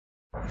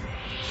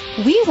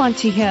We want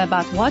to hear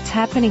about what's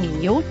happening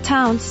in your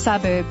town,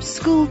 suburb,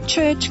 school,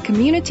 church,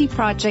 community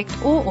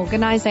project, or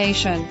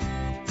organization.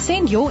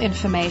 Send your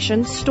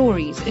information,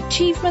 stories,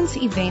 achievements,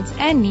 events,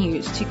 and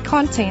news to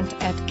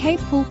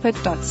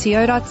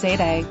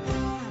content@capepulpit.co.za.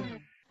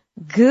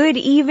 Good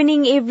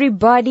evening,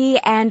 everybody,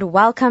 and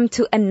welcome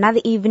to another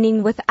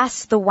evening with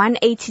us, the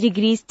 180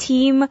 Degrees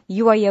team.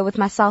 You are here with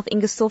myself,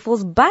 Inga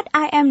Stoffels, but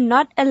I am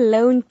not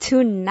alone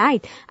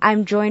tonight.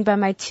 I'm joined by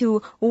my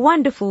two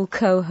wonderful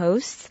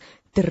co-hosts.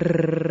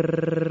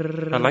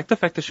 I like the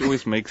fact that she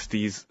always makes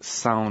these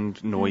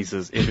sound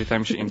noises every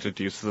time she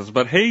introduces us.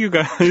 But hey, you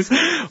guys,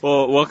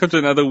 well, welcome to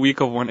another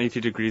week of 180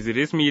 Degrees. It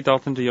is me,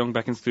 Dalton de Jong,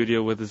 back in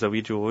studio with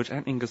Zoe George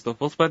and Inga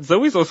Stoffels. But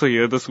Zoe's also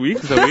here this week.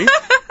 Zoe?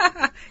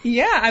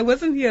 Yeah, I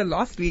wasn't here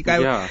last week.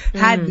 I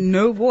had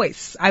no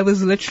voice. I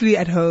was literally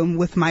at home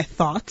with my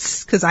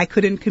thoughts because I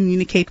couldn't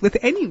communicate with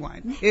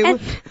anyone.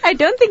 I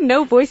don't think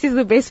no voice is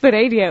the best for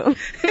radio.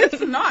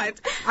 It's not.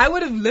 I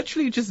would have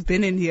literally just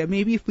been in here.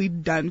 Maybe if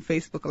we'd done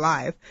Facebook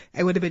Live,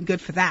 it would have been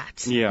good for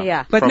that.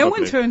 Yeah. But probably. No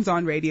one turns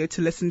on radio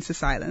to listen to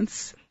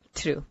silence.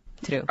 True.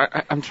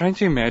 I'm trying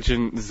to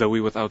imagine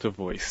Zoe without a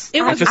voice.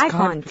 I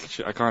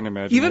can't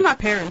imagine. Even my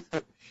parents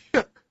were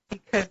shook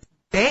because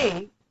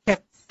they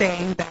kept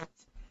saying that,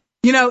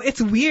 you know,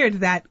 it's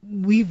weird that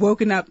we've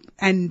woken up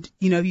and,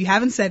 you know, you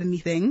haven't said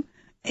anything.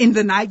 In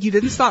the night, you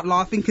didn't stop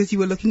laughing because you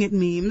were looking at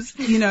memes.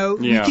 You know,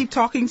 we keep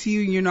talking to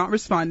you and you're not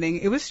responding.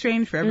 It was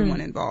strange for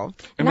everyone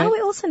involved. Now we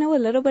also know a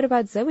little bit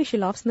about Zoe. She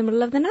laughs in the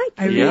middle of the night.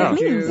 I really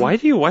do. Why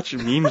do you watch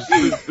memes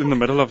in the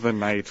middle of the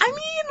night? I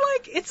mean,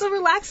 like, it's a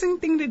relaxing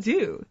thing to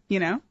do, you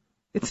know?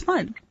 It's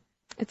fun.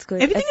 It's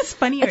good. Everything is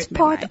funnier It's at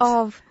part midnight.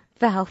 of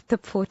the health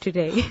tip for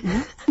today.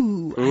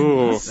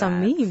 Ooh.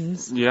 Some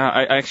memes. Yeah,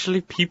 I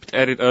actually peeped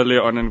at it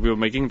earlier on and we were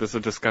making this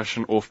a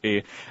discussion off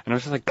air. And I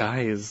was just like,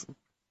 guys,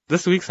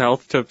 this week's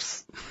health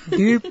tips.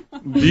 Deep.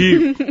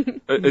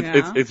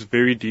 It's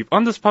very deep.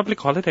 On this public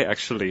holiday,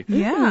 actually.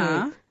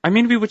 Yeah. I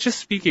mean, we were just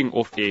speaking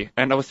off air,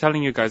 and I was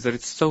telling you guys that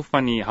it's so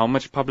funny how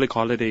much public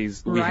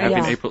holidays we have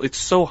in April. It's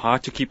so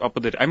hard to keep up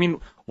with it. I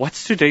mean,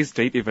 what's today's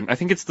date even? I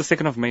think it's the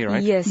 2nd of May,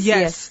 right?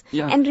 Yes.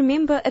 Yeah. And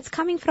remember, it's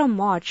coming from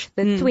March,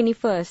 the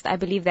 21st, I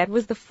believe. That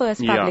was the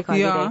first public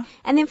holiday. Yeah.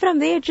 And then from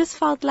there, it just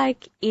felt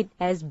like it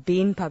has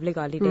been public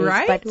holidays.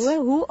 Right? But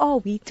well, who are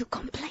we to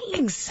complain?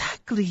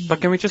 Exactly.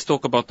 But can we just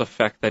talk about the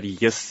fact that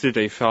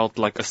yesterday felt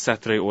like a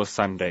Saturday or a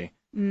Sunday?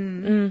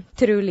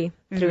 Truly.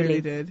 It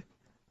really did.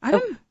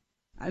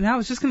 And I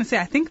was just going to say,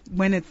 I think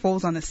when it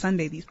falls on a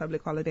Sunday, these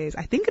public holidays,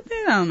 I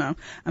don't know.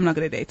 I'm not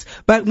good at dates.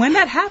 But when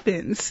that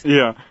happens,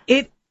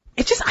 it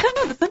just, I don't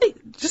know, the Sunday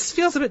just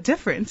feels a bit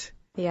different.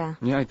 Yeah.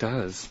 Yeah, it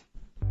does.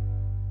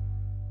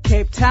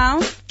 Cape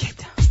Town.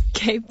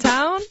 Cape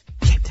Town?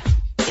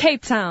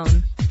 Cape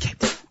Town.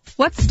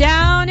 What's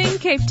down in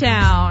Cape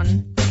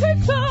Town?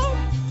 Cape Town.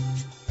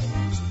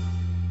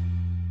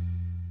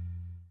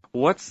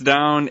 What's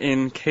down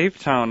in Cape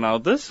Town? Now,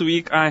 this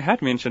week, I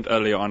had mentioned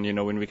earlier on, you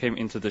know, when we came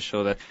into the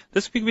show that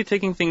this week we're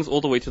taking things all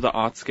the way to the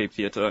Artscape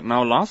Theatre.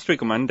 Now, last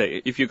week,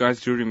 Monday, if you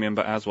guys do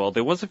remember as well,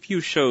 there was a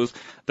few shows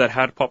that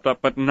had popped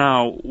up, but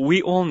now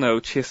we all know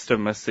Chester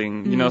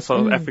Missing, you know,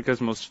 South Africa's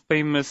most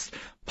famous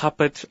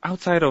puppet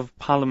outside of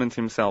Parliament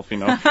himself, you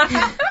know.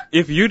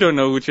 If you don't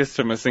know who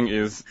Chester Missing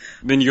is,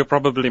 then you're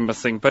probably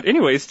missing. But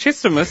anyways,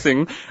 Chester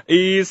Missing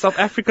is South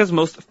Africa's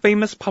most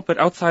famous puppet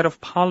outside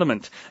of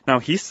Parliament. Now,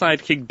 his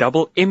sidekick,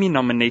 double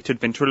Emmy-nominated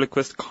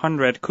ventriloquist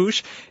Conrad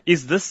Kush,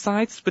 is this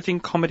side-spitting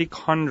comedy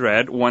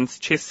Conrad wants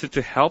Chester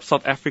to help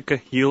South Africa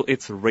heal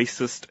its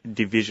racist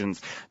divisions.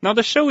 Now,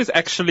 the show is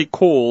actually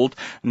called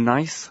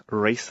Nice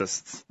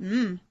Racists.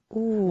 Ooh.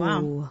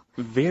 Wow.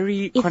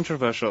 Very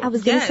controversial. I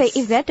was going to say,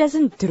 if that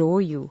doesn't draw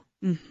you,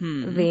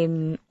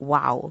 then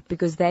wow,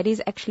 because that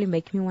is actually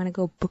making me want to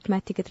go book my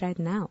ticket right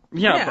now.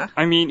 Yeah. But,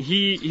 I mean,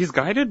 he's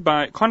guided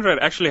by, Conrad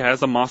actually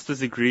has a master's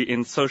degree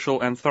in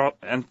social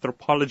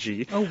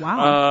anthropology. Oh,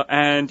 wow.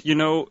 And, you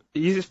know,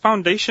 his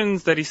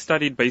foundations that he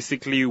studied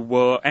basically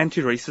were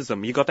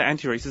anti-racism. He got the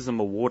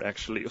anti-racism award,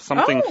 actually, or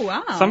something. Oh,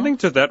 wow. Something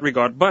to that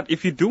regard. But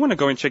if you do want to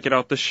go and check it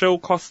out, the show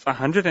costs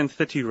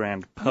 130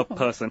 Rand per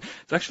person.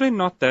 It's actually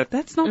not that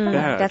That's not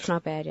bad. That's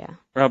not bad, yeah.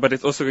 But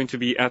it's also going to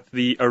be at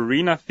the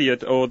Arena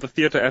Theatre, or the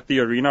theatre at the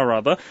Arena,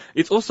 rather.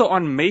 It's also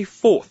on May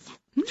 4th,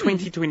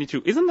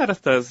 2022. Isn't that a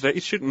Thursday?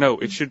 It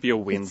should be a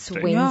Wednesday.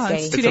 It's Wednesday. Yeah,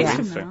 it's 2 It's a days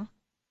Wednesday. from now.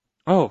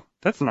 Oh,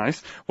 that's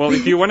nice. Well,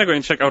 if you want to go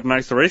and check out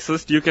Nice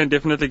Racist, you can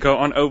definitely go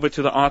on over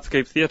to the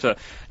Artscape Theatre.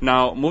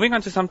 Now, moving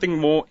on to something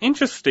more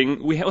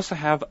interesting, we also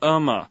have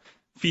Irma,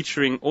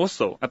 featuring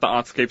also at the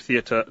Artscape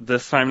Theatre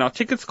this time. Now,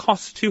 tickets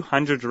cost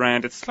 200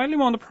 Rand. It's slightly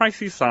more on the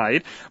pricey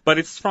side, but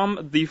it's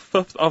from the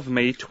 5th of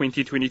May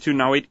 2022.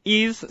 Now, it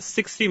is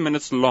 60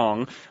 minutes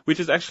long, which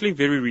is actually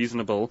very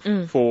reasonable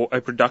for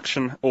a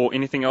production or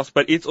anything else,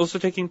 but it's also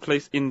taking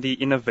place in the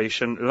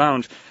Innovation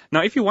Lounge.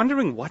 Now, if you're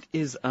wondering what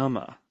is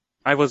Irma,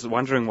 I was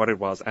wondering what it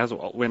was as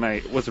well when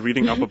I was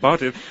reading up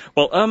about it.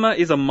 Well, Irma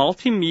is a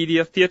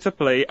multimedia theatre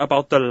play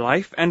about the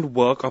life and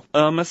work of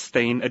Irma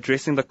Stein,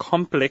 addressing the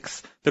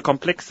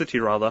complexity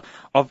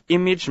of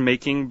image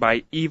making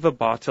by Eva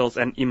Bartels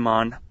and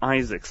Iman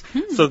Isaacs.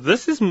 So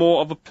this is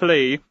more of a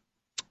play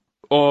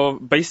or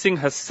basing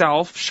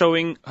herself,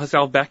 showing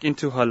herself back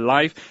into her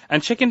life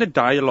and checking the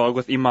dialogue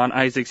with Iman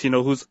Isaacs,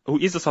 who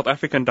is a South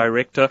African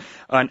director,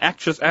 an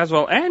actress as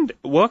well, and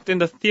worked in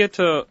the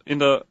theatre, in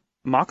the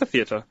Market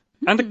Theatre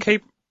and the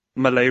Cape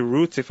Malay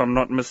roots, if I'm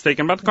not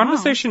mistaken. But the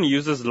conversation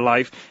uses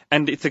life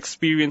and its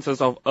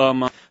experiences of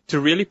Irma to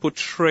really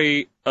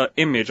portray an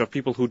image of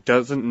people who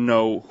doesn't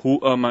know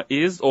who Irma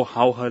is or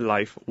how her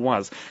life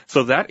was.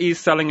 So that is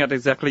selling at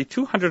exactly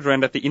 200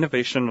 Rand at the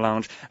Innovation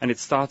Lounge, and it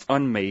starts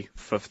on May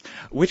 5th.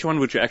 Which one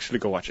would you actually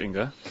go watch,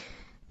 Inga?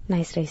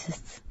 Nice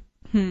Racists.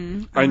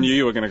 I knew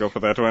you were going to go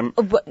for that one.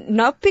 But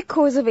not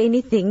because of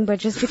anything, but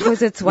just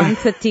because it's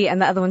 130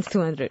 and the other one's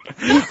 200.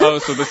 Oh,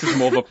 so this is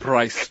more of a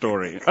price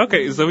story.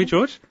 Okay, Zoe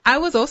George? I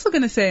was also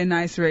going to say a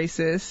nice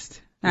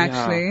racist,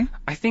 actually. Yeah.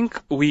 I think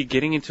we're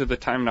getting into the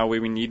time now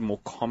where we need more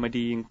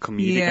comedy and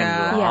comedic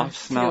and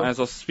laughs now. True. As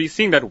of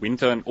seeing that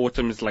winter and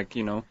autumn is like,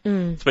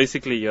 it's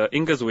basically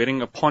Inga's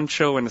wearing a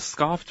poncho and a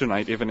scarf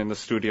tonight, even in the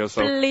studio.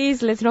 So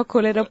Please, let's not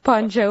call it a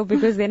poncho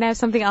because then I have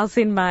something else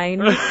in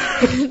mind.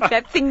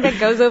 That thing that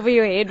goes over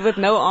your head with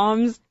no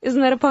arms.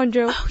 Isn't that a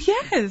poncho? Oh,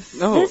 yes.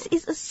 no, This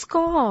is a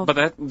scarf.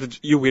 but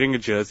you're wearing a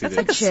jersey. That's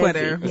there. like a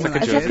sweater. It's more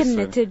like a It's like a jersey.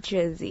 knitted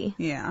jersey.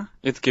 Yeah.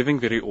 It's giving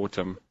very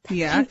autumn.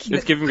 Yeah.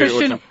 It's giving very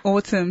Christian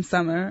autumn,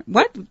 summer.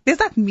 What? There's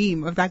that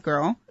meme of that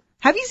girl.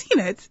 Have you seen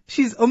it?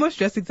 She's almost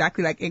dressed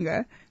exactly like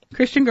Inga.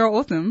 Christian girl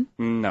autumn.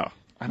 No,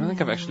 I don't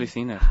think I've actually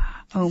seen it.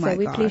 Oh my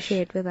Zoe, please gosh.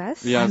 share it with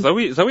us. Yeah,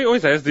 Zoe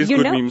always has these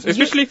good memes.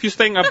 Especially if you're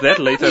staying up that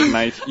late at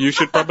night, you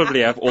should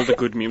probably have all the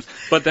good memes.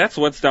 But that's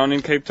what's down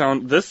in Cape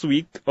Town this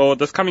week, or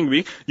this coming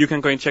week. You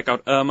can go and check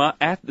out Irma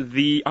at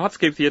the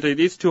Artscape Theatre. It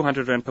is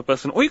 200 Rand per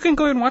person. Or you can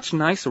go and watch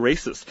Nice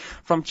Racist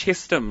from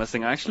Chester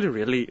Missing. I actually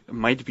really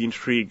might be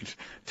intrigued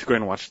to go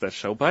and watch that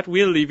show. But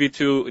we'll leave you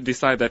to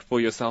decide that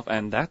for yourself.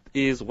 And that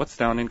is what's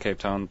down in Cape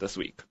Town this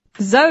week.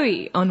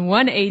 Zoe on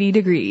 180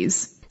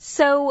 degrees.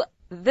 So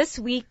this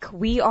week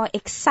we are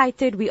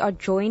excited. We are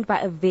joined by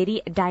a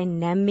very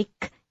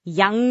dynamic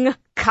young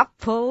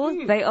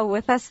couple. They are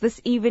with us this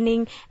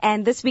evening.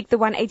 And this week, the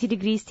 180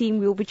 Degrees team,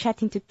 we will be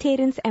chatting to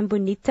Terrence and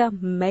Bonita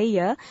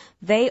Meyer.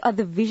 They are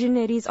the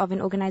visionaries of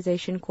an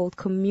organization called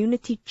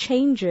Community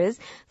Changers.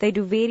 They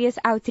do various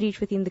outreach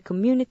within the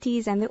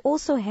communities, and they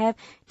also have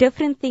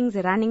different things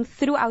running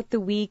throughout the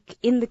week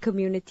in the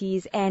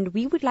communities. And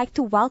we would like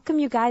to welcome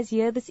you guys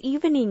here this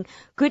evening.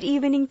 Good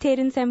evening,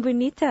 Terrence and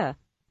Bonita.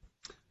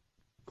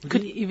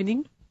 Good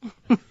evening.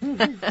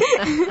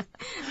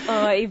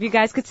 If you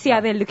guys could see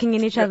how they're looking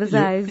in each other's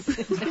eyes.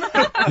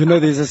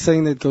 There's a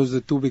saying that goes, the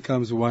two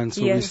becomes one,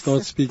 so we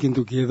start speaking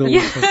together.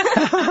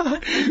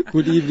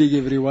 Good evening,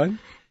 everyone.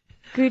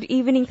 Good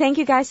evening. Thank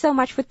you guys so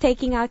much for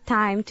taking out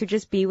time to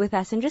just be with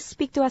us and just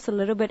speak to us a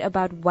little bit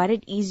about what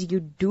it is you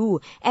do.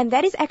 And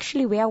that is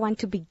actually where I want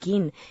to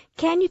begin.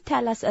 Can you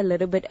tell us a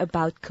little bit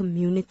about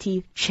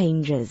Community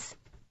Changers?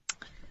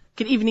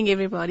 Good evening,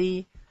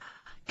 everybody.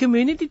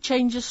 Community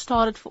Changes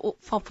started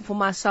for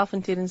myself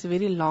and Terrence a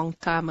very long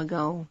time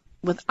ago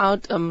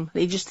without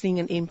registering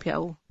an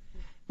MPO.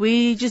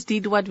 We just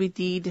did what we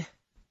did,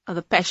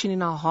 the passion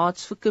in our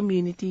hearts for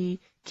community,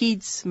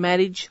 kids,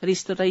 marriage,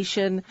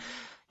 restoration,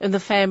 and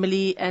the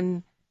family,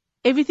 and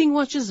everything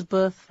was just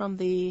birthed from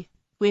there.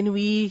 When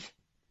we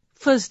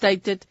first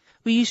dated,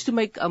 we used to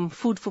make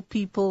food for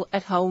people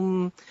at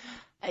home.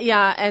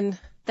 Yeah, and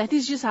that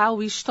is just how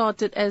we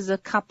started as a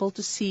couple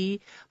to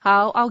see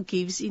how our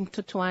gifts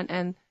intertwine,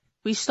 and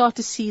we start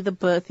to see the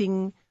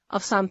birthing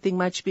of something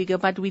much bigger,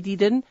 but we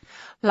didn't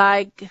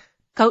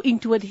go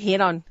into it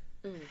head on.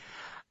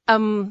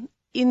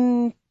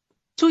 In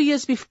 2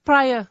 years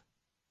prior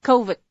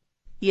COVID,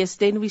 yes,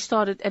 then we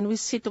started and we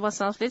said to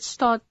ourselves, let's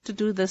start to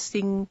do this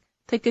thing,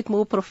 take it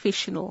more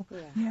professional.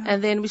 Yeah.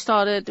 And then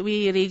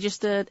we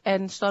registered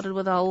and started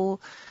with our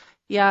whole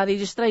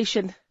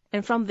registration.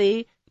 And from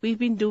there, we've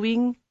been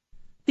doing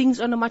things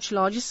on a much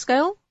larger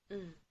scale.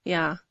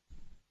 Yeah.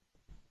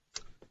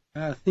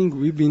 I think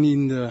we've been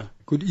in the...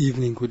 Good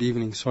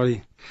evening,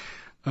 sorry.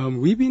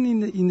 We've been in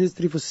the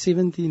industry for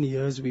 17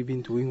 years. We've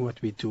been doing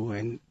what we do,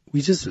 and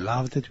we just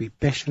loved it. We're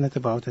passionate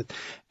about it.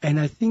 And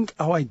I think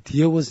our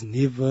idea was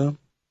never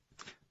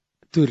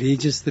to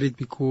register it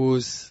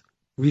because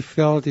we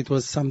felt it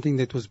was something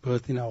that was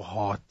birthed in our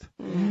heart.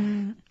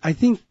 I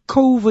think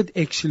COVID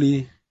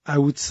actually, I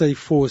would say,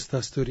 forced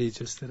us to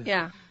register it.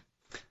 Yeah.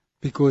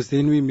 Because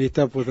then we met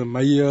up with the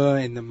Meyer,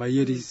 and the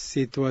Meyer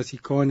said to us, he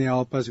can't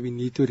help us, we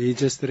need to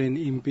register an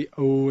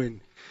MPO,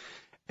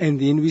 and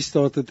then we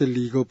started the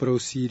legal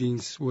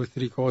proceedings with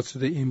regards to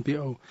the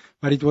MPO.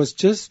 But it was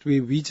just,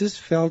 we just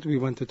felt we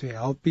wanted to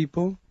help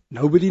people.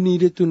 Nobody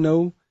needed to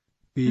know.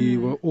 We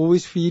were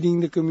always feeding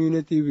the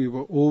community. We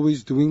were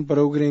always doing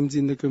programs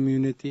in the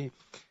community.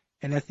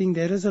 And I think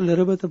that is a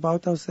little bit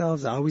about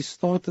ourselves, how we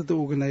started the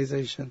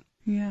organization.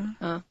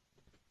 Yeah.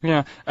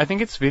 Yeah, I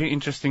think it's very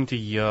interesting to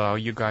hear how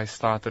you guys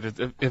started. It's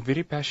a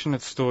very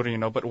passionate story,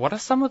 But what are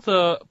some of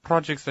the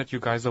projects that you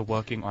guys are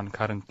working on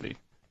currently?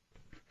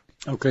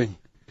 Okay.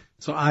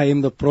 So I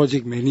am the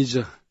project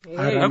manager.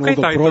 I run Okay, all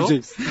the title.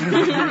 projects.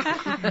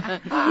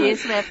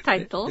 Yes, we have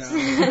titles.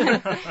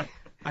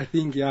 I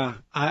think,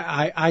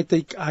 I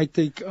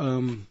take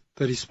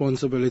the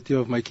responsibility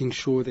of making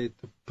sure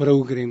that the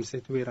programs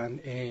that we run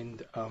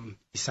and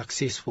is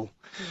successful.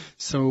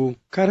 So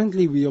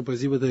currently we are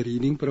busy with a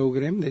reading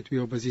program that we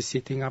are busy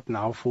setting up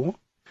now for.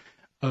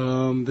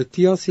 The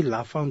TLC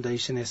Love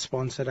Foundation has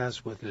sponsored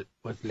us with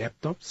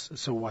laptops.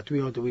 So what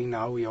we are doing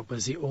now, we are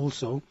busy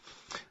also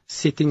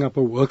setting up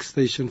a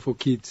workstation for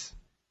kids.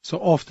 So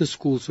after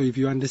school, so if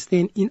you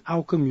understand, in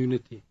our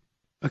community,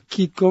 a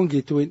kid can't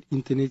get to an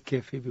internet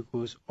cafe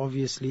because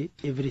obviously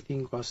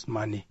everything costs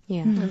money.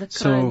 Yeah.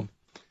 So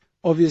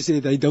obviously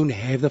they don't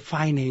have the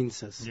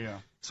finances. Yeah.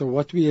 So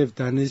what we have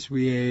done is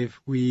we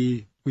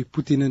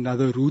put in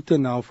another router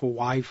now for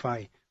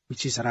Wi-Fi,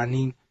 which is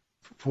running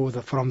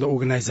from the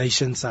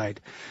organization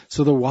side.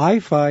 So the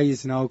Wi-Fi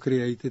is now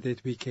created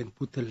that we can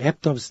put the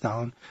laptops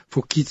down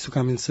for kids to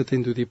come and sit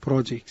and do their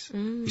projects.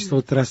 We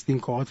still trusting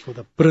God for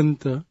the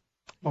printer.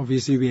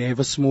 Obviously we have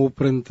a small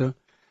printer,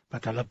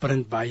 but I'll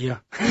print by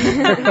here.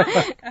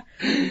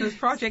 Those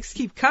projects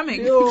keep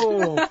coming.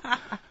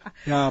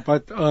 Yeah,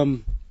 but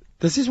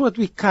this is what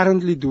we're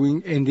currently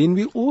doing. And then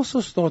we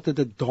also started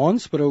a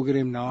dance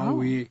program now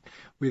where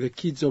the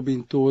kids are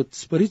being taught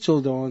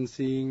spiritual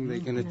dancing. They're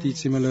going to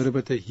teach them a little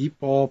bit of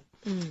hip-hop.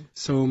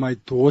 So my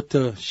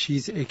daughter,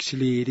 she's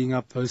actually heading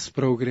up this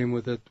program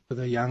with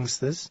the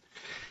youngsters.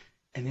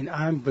 And then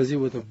I'm busy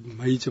with a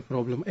major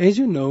problem. As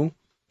you know,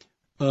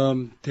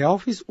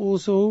 Delft is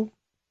also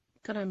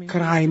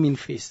crime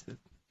infested.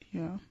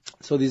 Yeah.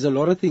 So there's a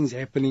lot of things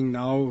happening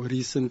now.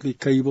 Recently,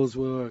 cable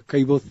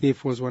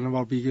theft was one of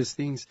our biggest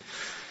things.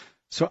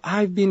 So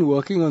I've been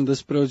working on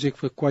this project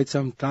for quite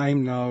some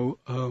time now,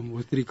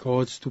 with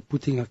regards to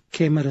putting a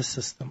camera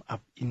system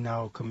up in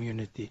our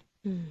community.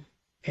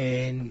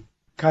 And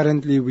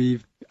currently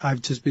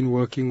I've just been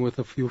working with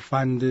a few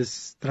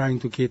funders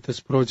trying to get this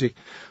project.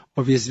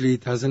 Obviously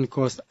it doesn't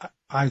cost.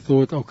 I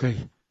thought, okay,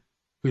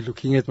 we're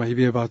looking at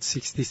maybe about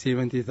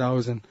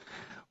 60,000-70,000.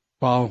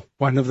 Wow,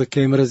 one of the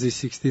cameras is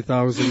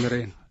 60,000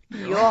 rand.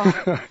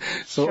 Yeah.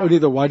 So only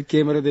the one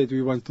camera that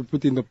we want to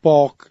put in the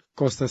park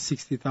cost us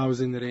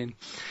 60,000 rand.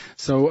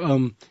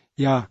 So,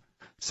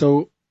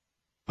 So,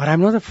 but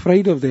I'm not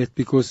afraid of that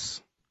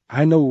because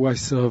I know who I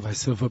serve. I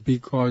serve a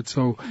big God.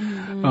 So,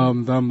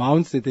 the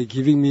amounts that they're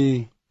giving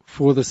me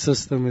for the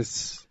system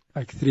is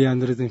like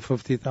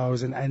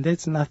 350,000, and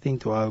that's nothing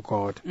to our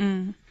God.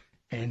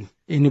 And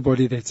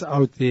anybody that's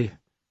out there,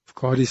 if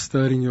God is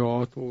stirring your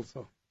heart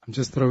also, I'm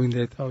just throwing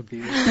that out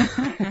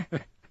there.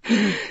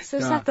 So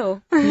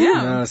subtle.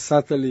 Yeah.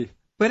 Subtly.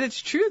 But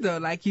it's true though,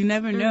 like you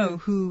never know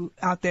who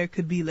out there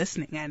could be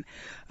listening. And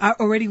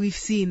already we've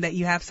seen that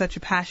you have such a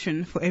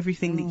passion for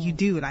everything that you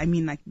do. And I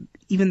mean, like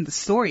even the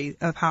story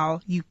of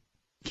how you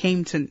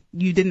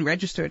you didn't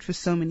register it for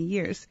so many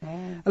years.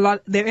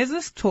 There is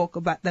this talk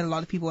about that a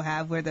lot of people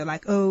have where they're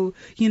like, oh,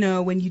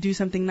 when you do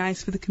something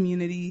nice for the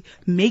community,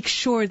 make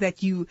sure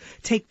that you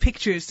take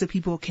pictures so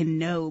people can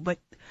know. But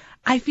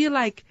I feel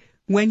like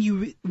when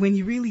you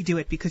really do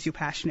it because you're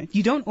passionate,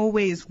 you don't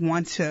always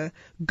want to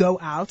go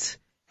out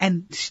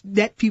and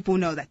let people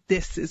know that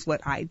this is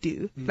what I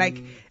do.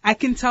 Like, I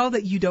can tell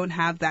that you don't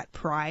have that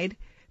pride,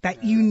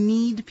 that you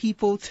need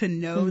people to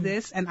know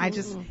this. And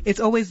it's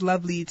always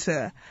lovely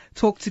to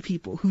talk to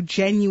people who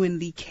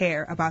genuinely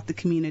care about the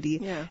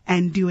community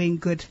and doing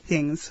good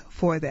things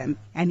for them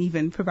and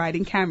even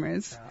providing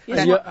cameras.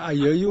 I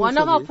hear you. One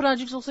of our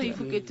projects also, you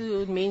forget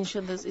to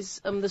mention this, is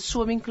the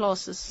swimming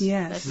classes.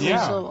 Yes. That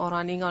also are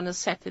running on a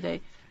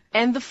Saturday.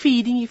 And the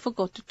feeding, you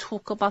forgot to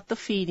talk about the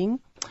feeding.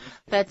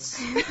 That's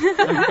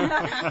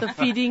the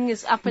feeding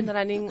is up and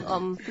running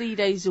 3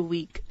 days a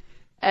week.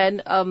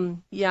 And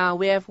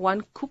we have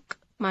one cook.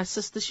 My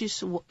sister,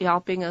 she's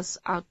helping us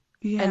out.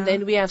 Yeah. And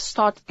then we have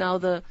started now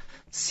the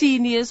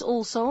seniors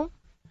also.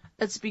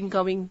 It's been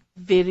going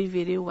very,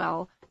 very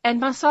well. And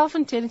myself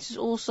and Terrence is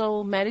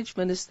also marriage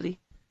ministry.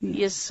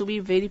 Yes,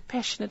 we're very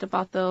passionate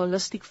about the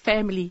holistic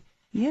family.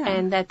 Yeah.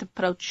 And that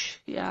approach,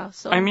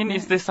 So I mean,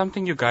 is there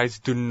something you guys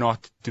do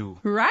not do?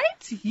 Right?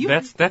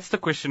 That's the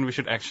question we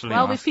should actually ask.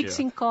 Well, we're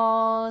fixing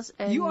cars.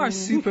 And you are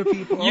super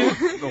people.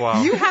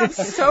 Wow. You have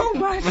so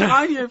much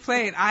on your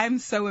plate. I'm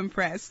so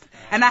impressed.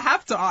 And I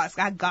have to ask,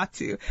 I got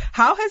to.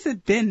 How has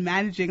it been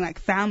managing like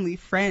family,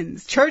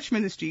 friends, church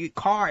ministry,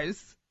 cars,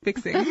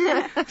 fixing,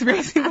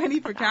 raising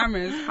money for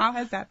cameras? How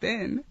has that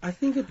been? I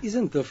think it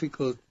isn't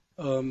difficult.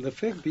 The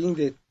fact being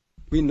that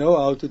we know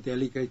how to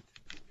delegate.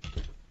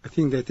 I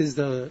think that is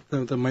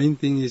the main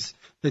thing, is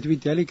that we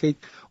delegate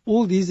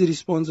all these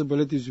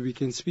responsibilities. We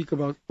can speak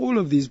about all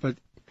of these, but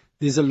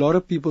there's a lot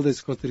of people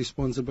that's got the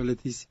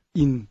responsibilities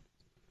in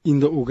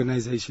the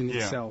organization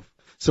itself.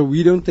 So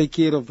we don't take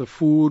care of the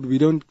food, we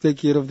don't take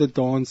care of the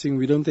dancing,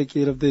 we don't take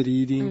care of the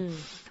reading,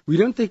 we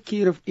don't take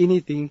care of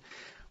anything.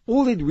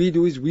 all that we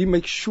do is we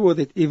make sure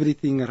that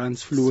everything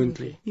runs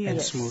fluently Yes.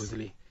 and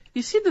smoothly.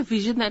 You see, the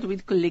vision that we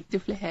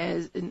collectively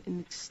has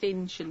in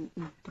extension,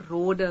 in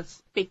broader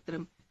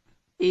spectrum,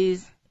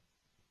 is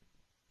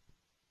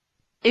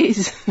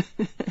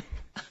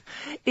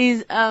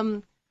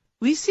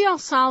we see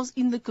ourselves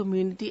in the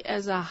community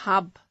as a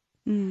hub,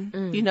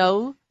 you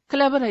know,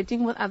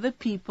 collaborating with other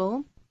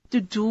people to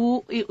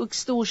do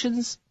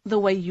extortions the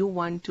way you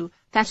want to.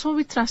 That's why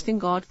we trust in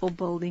God for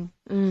building.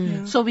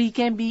 Yeah. So we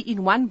can be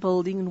in one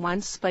building, in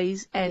one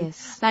space, and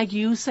Yes. like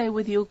you say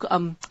with your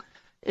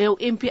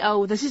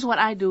MPO, this is what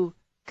I do.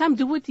 Come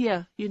do it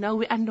here. You know,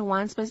 we're under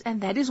one space,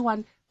 and that is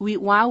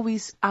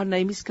our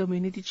name is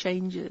Community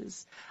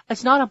Changers.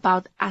 It's not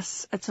about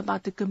us, it's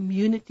about the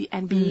community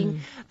and being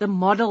the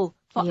model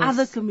for Yes.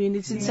 other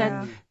communities and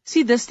Yeah. say,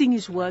 see, this thing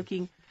is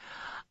working.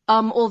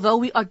 Although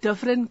we are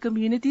different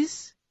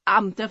communities,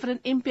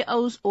 different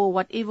MPOs or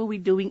whatever we're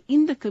doing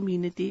in the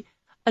community,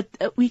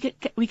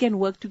 we can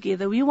work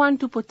together. We want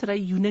to portray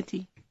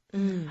unity.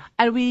 And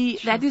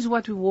that is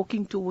what we're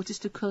walking towards, is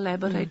to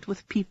collaborate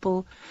with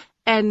people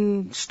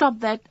and stop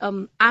that,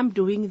 I'm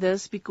doing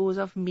this because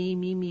of me.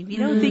 We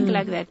don't think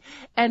like that.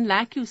 And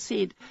like you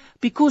said,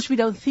 because we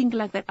don't think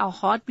like that, our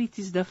heartbeat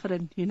is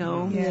different, you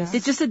know. Yes.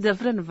 It's just a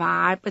different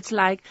vibe. It's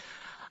like,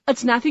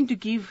 it's nothing to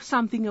give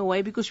something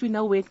away because we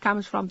know where it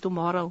comes from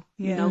tomorrow.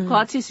 You know,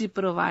 God says He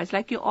provides.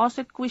 Like you asked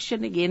that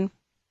question again,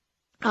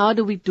 how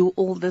do we do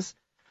all this?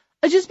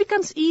 It just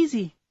becomes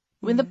easy.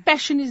 When the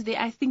passion is there,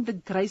 I think the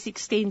grace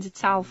extends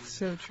itself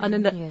So true. on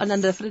a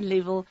different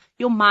level.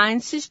 Your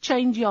mindset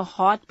change, your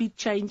heartbeat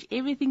change,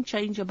 everything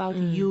change about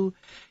you.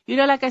 You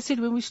know, like I said,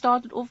 when we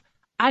started off,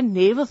 I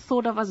never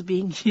thought of us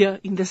being here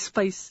in this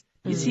space.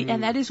 You see,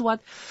 and that is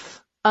what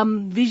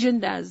vision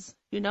does.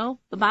 You know,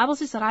 the Bible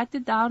says, write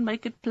it down,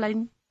 make it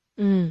plain,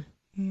 and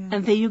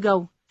there you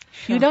go.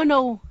 You don't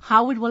know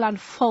how it will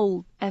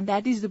unfold, and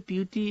that is the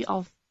beauty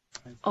of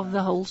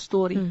the whole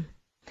story.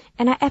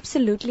 And I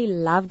absolutely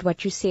loved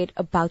what you said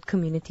about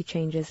community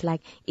changes.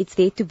 Like, it's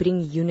there to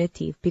bring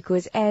unity,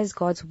 because as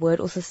God's word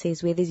also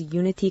says, where there's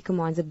unity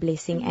commands a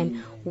blessing.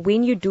 And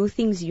when you do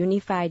things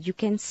unified, you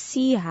can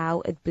see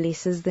how it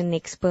blesses the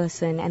next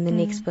person and the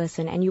next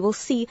person. And you will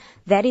see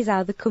that is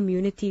how the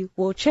community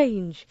will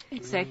change.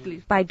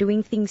 Exactly. By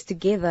doing things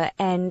together.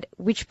 And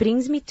which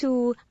brings me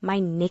to my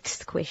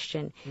next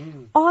question.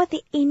 Are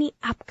there any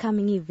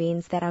upcoming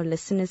events that our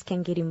listeners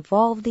can get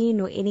involved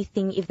in, or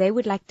anything, if they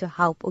would like to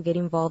help or get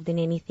involved in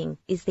anything?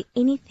 Is there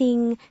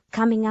anything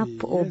coming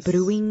up or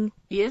brewing?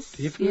 Yes,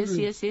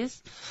 Definitely. yes.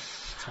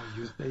 It's our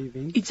youth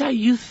event. It's a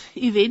youth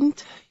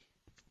event.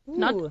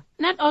 Ooh.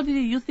 Not only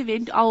the youth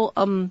event, our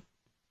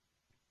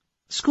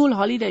school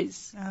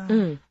holidays.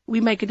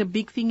 We make it a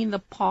big thing in the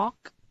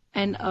park.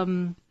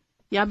 And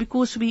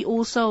because we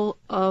also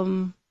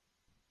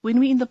when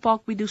we're in the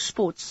park, we do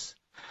sports.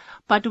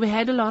 But we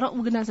had a lot of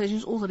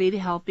organizations already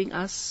helping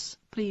us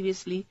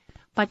previously.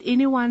 But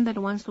anyone that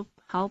wants to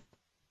help,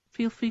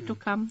 feel free to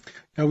come.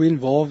 Yeah, we're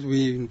involved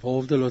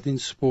a lot in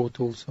sport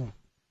also.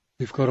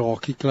 We've got a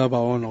hockey club,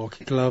 our own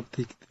hockey club.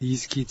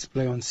 These kids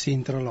play on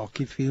Central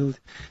Hockey Field.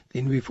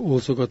 Then we've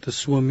also got the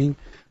swimming.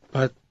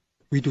 But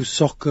we do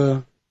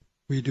soccer,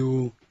 we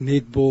do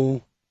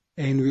netball,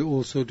 and we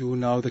also do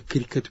now the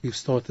cricket. We've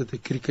started the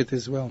cricket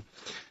as well.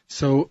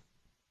 So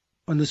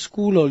on the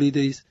school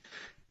holidays,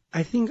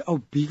 I think our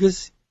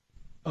biggest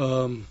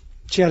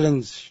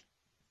challenge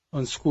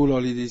on school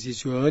holidays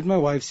is, you heard my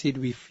wife said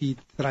we feed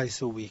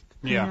thrice a week.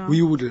 Yeah.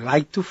 We would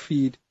like to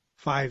feed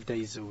 5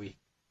 days a week.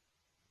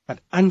 But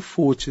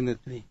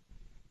unfortunately,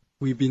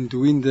 we've been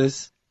doing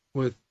this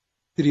with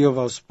 3 of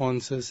our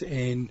sponsors,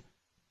 and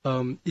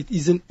it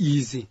isn't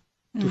easy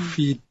to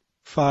feed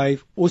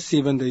 5 or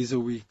 7 days a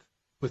week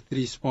with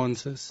 3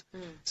 sponsors.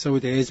 So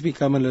it has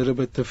become a little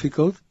bit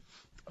difficult.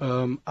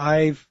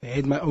 I've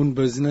had my own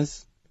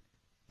business.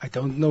 I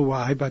don't know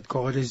why, but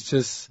God has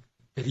just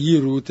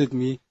rerouted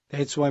me.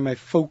 That's why my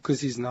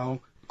focus is now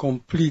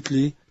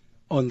completely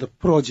on the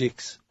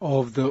projects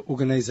of the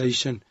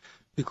organization,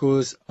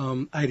 because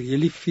I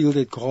really feel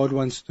that God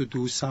wants to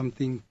do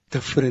something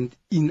different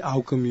in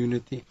our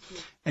community.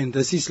 And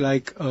this is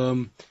like,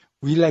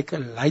 we like a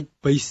light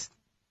base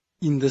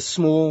in the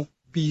small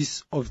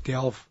piece of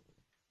Delft.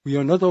 We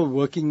are not all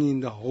working in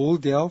the whole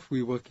Delft,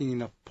 we're working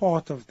in a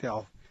part of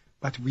Delft.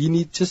 But we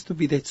need just to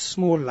be that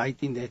small light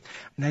in that.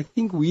 And I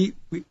think we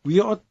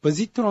are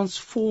busy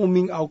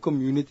transforming our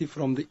community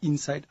from the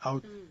inside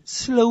out,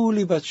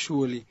 slowly but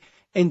surely.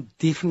 And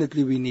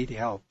definitely we need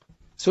help.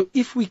 So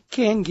if we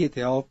can get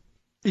help,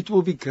 it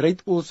will be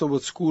great also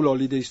with school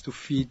holidays to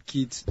feed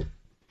kids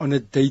on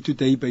a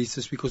day-to-day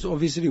basis. Because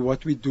obviously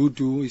what we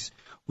do is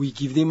we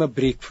give them a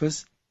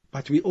breakfast,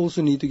 but we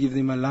also need to give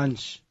them a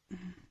lunch.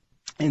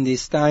 And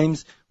there's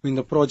times when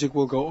the project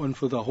will go on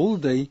for the whole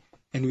day,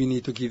 and we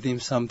need to give them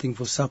something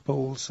for supper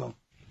also.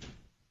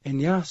 And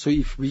yeah, so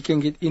if we can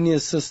get any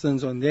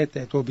assistance on that,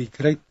 that will be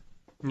great.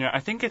 Yeah, I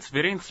think it's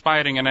very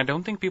inspiring, and I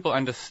don't think people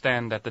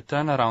understand that the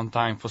turnaround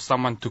time for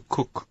someone to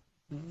cook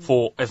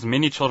for as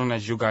many children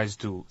as you guys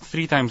do,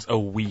 3 times a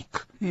week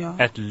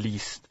at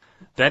least.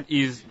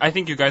 I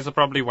think you guys are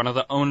probably one of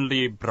the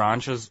only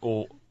branches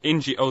or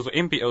NGOs or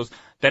MPOs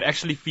that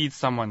actually feed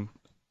someone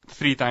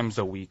 3 times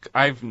a week.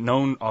 I've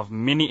known of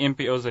many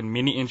MPOs and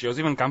many NGOs,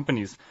 even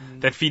companies,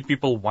 that feed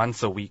people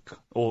once a week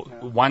or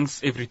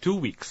once every 2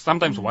 weeks,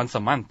 sometimes once a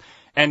month.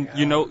 And,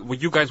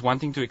 with you guys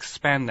wanting to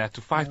expand that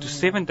to 5 to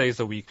 7 days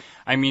a week,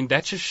 I mean,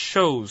 that just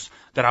shows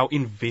that how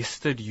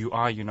invested you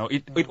are,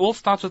 It all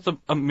starts with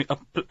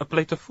a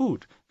plate of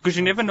food, because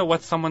you never know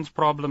what someone's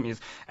problem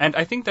is. And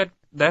I think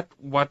that's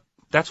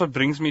what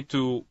brings me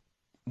to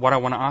what I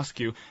want to ask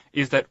you,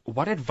 is that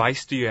what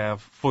advice do you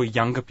have for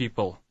younger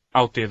people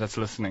out there that's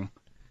listening?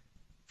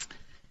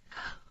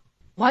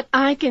 What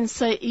I can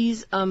say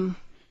is,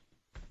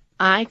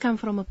 I come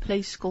from a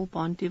place called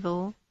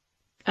Bontiville.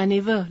 I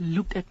never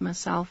looked at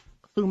myself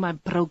through my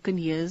broken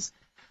years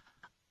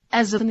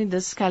as in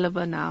this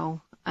caliber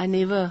now. I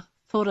never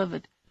thought of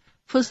it.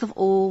 First of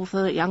all,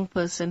 for a young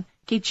person,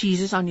 get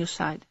Jesus on your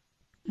side.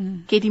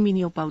 Get him in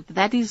your boat.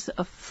 That is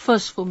a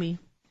first for me.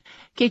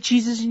 Get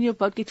Jesus in your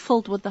boat. Get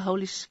filled with the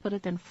Holy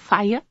Spirit and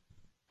fire.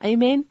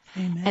 Amen.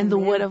 And the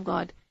Word of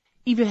God.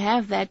 If you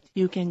have that,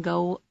 you can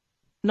go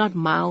not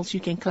miles, you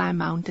can climb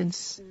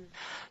mountains.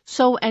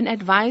 So an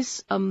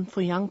advice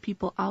for young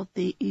people out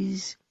there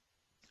is,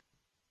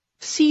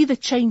 see the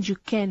change you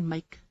can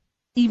make,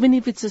 even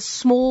if it's a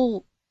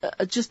small,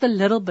 just a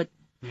little bit.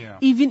 Yeah.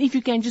 Even if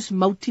you can just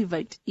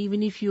motivate,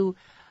 even if you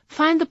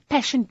find the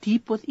passion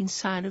deep within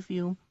inside of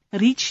you,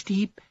 reach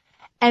deep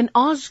and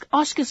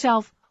ask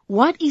yourself,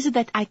 what is it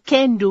that I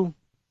can do?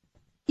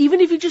 Even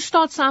if you just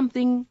start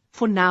something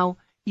for now,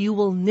 you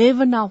will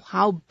never know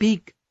how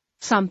big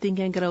something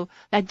can grow.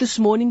 Like this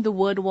morning, the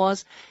word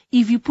was,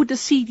 if you put a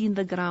seed in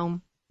the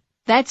ground,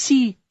 that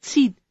seed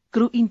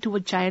grew into a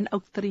giant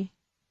oak tree.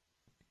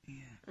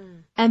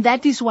 And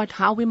that is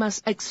how we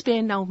must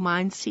expand our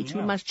mindset.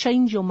 We must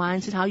change your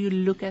mindset, how you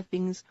look at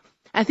things.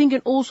 I think,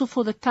 and also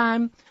for the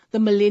time, the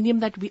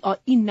millennium that we are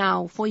in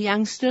now, for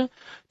youngster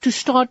to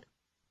start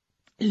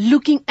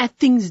looking at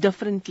things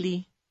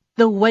differently,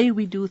 the way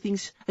we do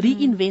things,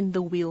 reinvent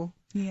the wheel.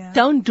 Yeah.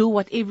 Don't do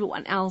what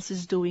everyone else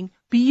is doing.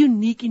 Be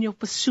unique in your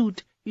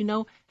pursuit,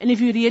 And if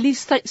you really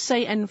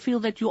say and feel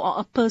that you are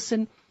a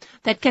person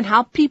that can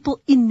help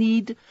people in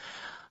need,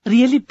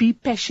 really be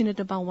passionate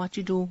about what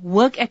you do.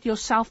 Work at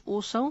yourself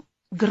also.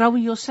 Grow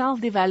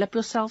yourself, develop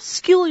yourself,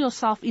 skill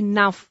yourself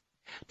enough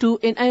to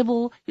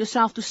enable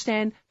yourself to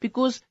stand,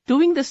 because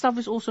doing this stuff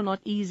is also not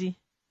easy.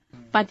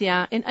 But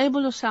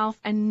enable yourself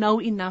and know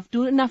enough.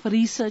 Do enough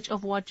research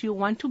of what you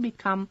want to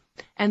become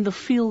and the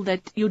feel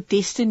that your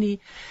destiny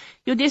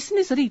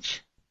is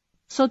rich.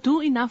 So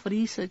do enough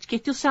research.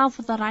 Get yourself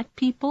with the right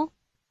people.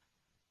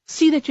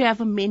 See that you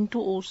have a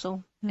mentor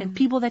also. And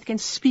people that can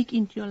speak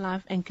into your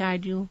life and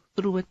guide you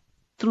through it,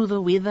 through the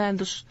weather and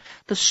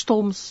the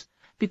storms.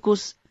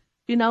 Because,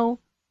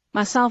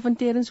 myself and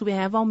Terrence, we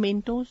have our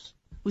mentors.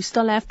 We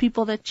still have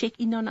people that check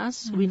in on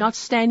us. We're not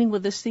standing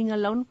with this thing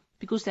alone,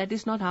 because that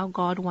is not how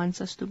God wants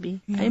us to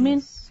be. Yes.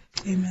 Amen?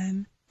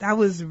 Amen. That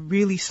was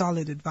really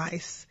solid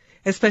advice,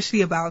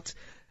 especially about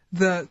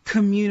the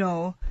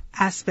communal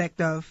aspect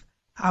of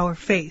our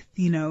faith,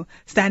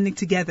 standing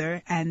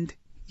together and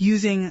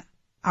using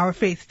our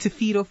faith to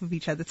feed off of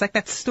each other. It's like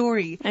that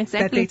story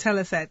that they tell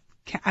us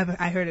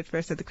I heard it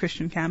first at the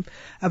Christian camp,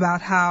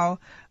 about how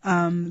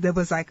there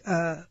was like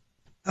a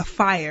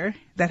fire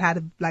that had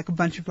a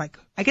bunch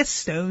of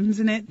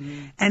stones in it.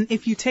 And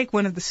if you take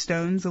one of the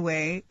stones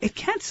away, it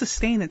can't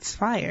sustain its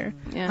fire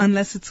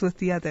unless it's with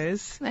the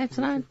others. That's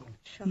right.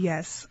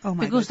 Yes. Oh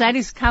my Because goodness. that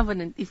is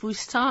covenant. If we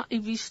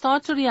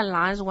start to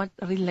realize what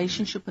a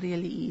relationship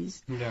really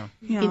is,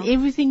 in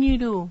everything you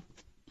do,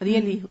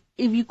 really,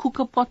 if you cook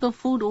a pot of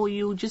food or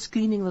you just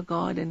cleaning the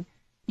garden,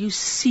 you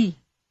see.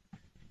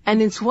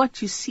 And it's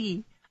what you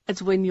see.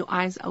 It's when your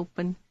eyes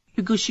open.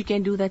 Because you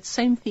can do that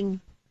same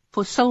thing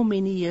for so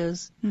many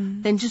years.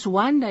 Then just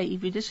one day,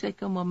 if you just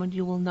take a moment,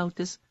 you will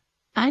notice,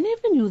 I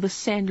never knew the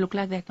sand looked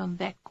like that on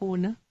that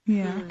corner.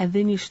 Yeah. And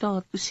then you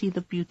start to see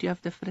the beauty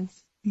of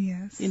difference.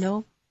 Yes.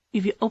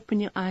 If you open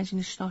your eyes and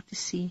you start to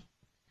see.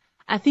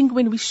 I think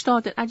when we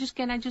started,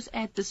 can I just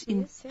add this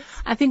in? Yes.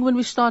 I think when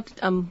we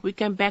started, we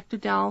came back to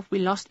Delft, we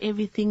lost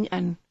everything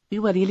and we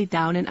were really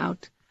down and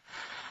out.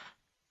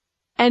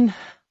 And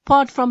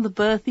part from the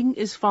birthing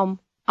is from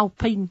our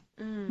pain.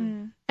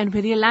 And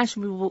we realized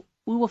we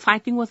were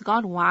fighting with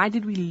God. Why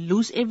did we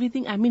lose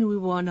everything? I mean, we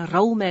were on a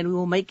roll, man. We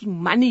were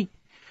making money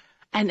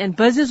and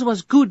business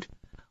was good.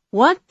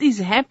 What is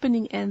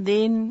happening? And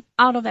then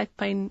out of that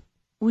pain,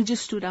 we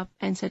just stood up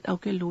and said,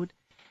 okay, Lord.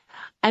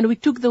 And we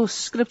took those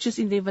scriptures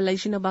in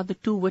Revelation about the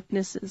 2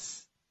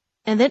 witnesses.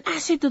 And then I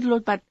said to the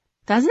Lord, but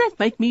doesn't that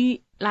make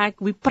me like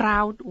we're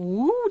proud?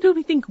 Who do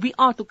we think we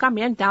are to come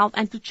here and doubt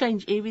and to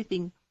change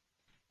everything?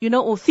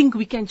 Or think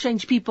we can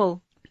change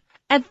people?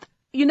 And,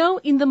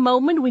 in the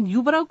moment when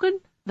you're broken,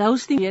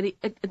 those things,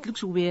 it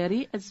looks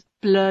weary, it's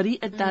blurry,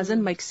 it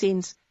doesn't make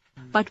sense.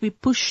 But we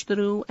push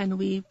through and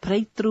we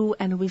pray through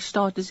and we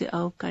start to say,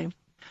 okay.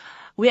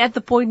 We're at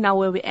the point now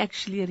where we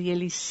actually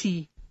really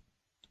see.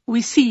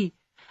 We see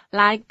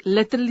like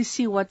literally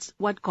see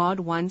what God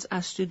wants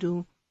us to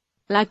do.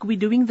 Like we're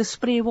doing the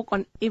prayer walk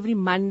on every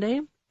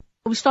Monday.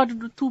 We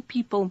started with 2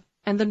 people,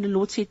 and then the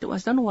Lord said to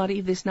us, don't worry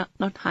if there's not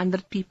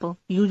 100 people,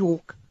 you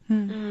walk.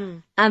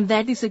 And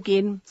that is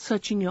again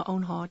searching your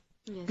own heart.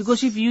 Yes.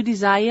 Because if you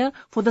desire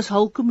for this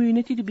whole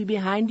community to be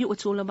behind you,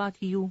 it's all about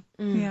you.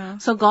 Yeah.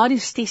 So God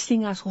is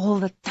testing us all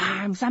the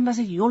time. Somebody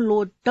said, your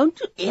Lord, don't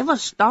you ever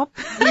stop?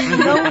 You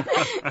know?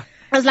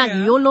 It's like,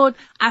 your Lord,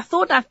 I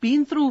thought I've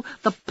been through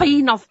the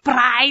pain of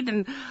pride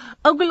and,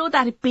 oh Lord,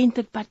 I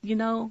repented, but you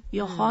know,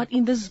 your heart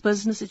in this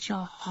business, it's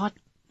your heart.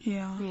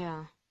 Yeah.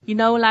 Yeah. You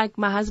know, like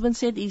my husband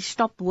said, he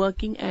stopped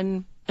working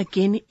and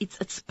again,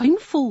 it's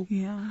painful.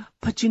 Yeah.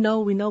 But you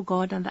know, we know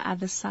God on the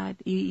other side.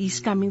 He's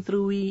coming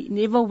through. We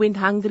never went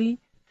hungry.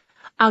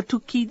 Our 2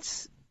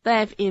 kids, they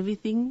have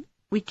everything.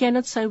 We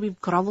cannot say we've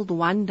groveled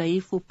one day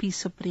for a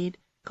piece of bread.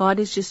 God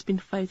has just been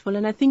faithful.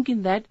 And I think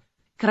in that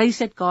grace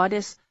that God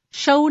has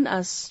shown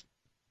us,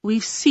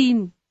 we've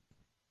seen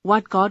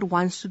what God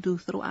wants to do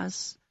through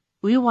us.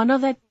 We're one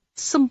of that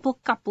simple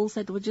couples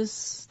that were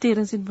just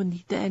Terrence and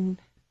Bonita. And,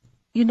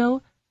 you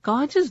know,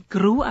 God just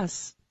grew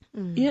us.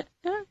 Yeah,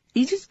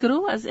 He just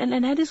grew us. And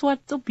that is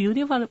what's so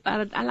beautiful about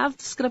it. I love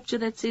the scripture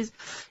that says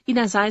in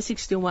Isaiah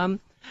 61,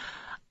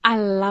 I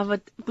love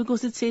it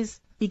because it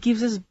says He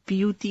gives us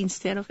beauty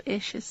instead of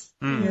ashes.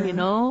 You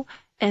know?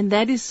 And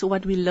that is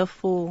what we live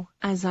for,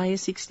 Isaiah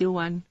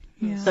 61.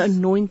 Yes. The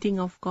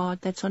anointing of God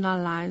that's on our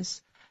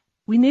lives.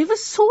 We never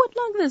saw it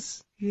like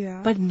this.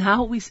 Yeah. But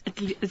now it's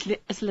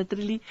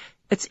literally,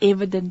 it's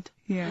evident.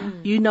 Yeah.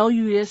 You know,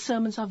 you hear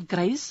sermons of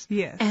grace.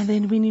 Yes. And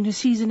then when you're in a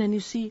season and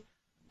you see,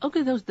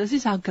 okay, this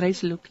is how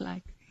grace looked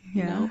like.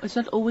 You know, it's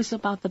not always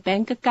about the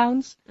bank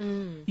accounts.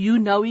 You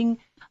knowing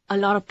a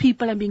lot of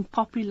people and being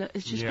popular.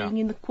 It's just being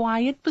in the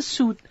quiet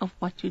pursuit of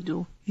what you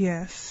do.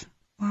 Yes.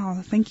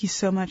 Wow. Thank you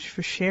so much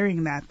for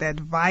sharing that, the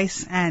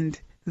advice and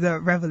the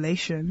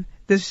revelation.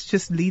 This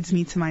just leads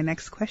me to my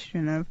next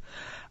question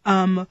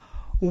of,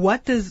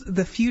 what does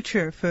the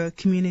future for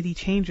community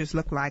changes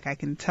look like? I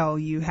can tell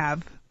you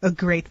have a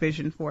great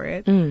vision for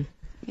it.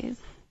 Yes.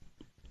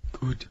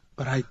 Good,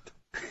 bright.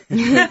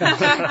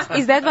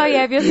 Is that why you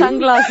have your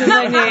sunglasses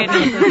on your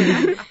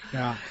head?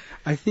 Yeah,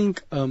 I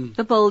think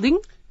The building.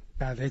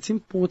 yeah, that's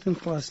important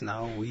for us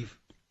now.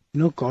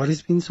 God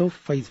has been so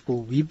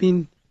faithful. We've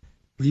been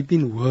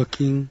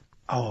working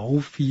our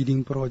whole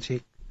feeding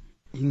project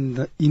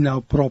in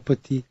our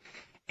property,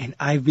 and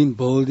I've been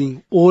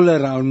building all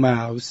around my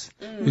house.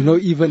 You know,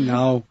 even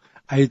now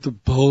I had to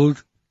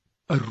build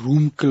a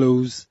room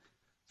close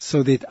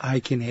so that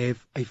I can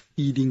have a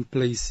feeding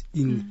place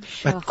in.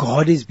 But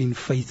God has been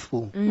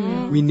faithful.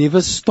 We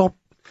never stopped.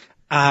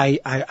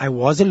 I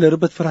was a little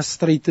bit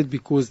frustrated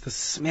because the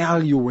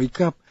smell, you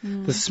wake up,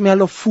 the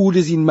smell of food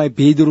is in my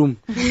bedroom.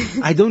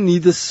 I don't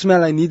need the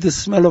smell. I need the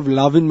smell of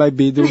love in my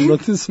bedroom,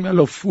 not the smell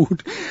of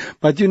food.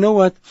 But you know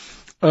what?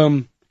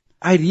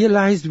 I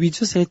realized we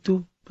just had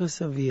to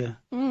persevere.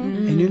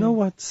 And you know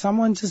what?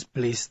 Someone just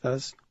blessed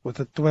us with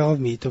a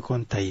 12-meter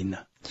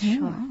container.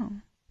 Wow.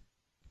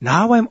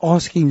 Now I'm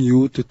asking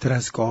you to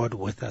trust God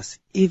with us.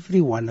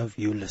 Every one of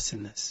you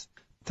listeners.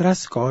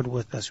 Trust God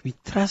with us. We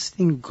trust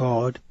in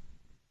God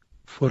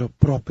for a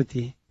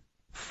property,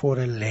 for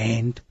a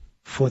land,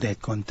 for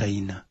that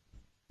container.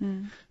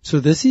 So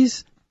this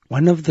is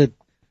one of the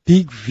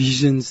big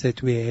visions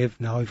that we have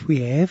now. If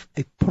we have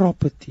a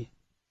property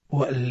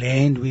or a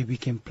land where we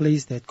can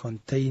place that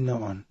container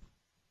on,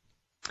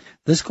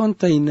 this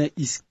container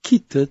is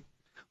kitted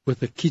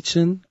with a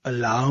kitchen, a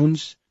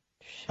lounge,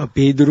 a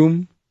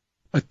bedroom,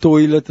 a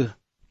toilet.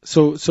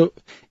 So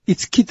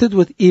it's kitted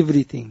with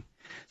everything.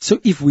 So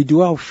if we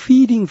do our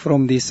feeding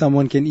from there,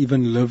 someone can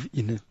even live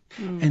in it.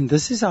 And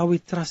this is how we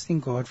trust in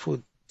God for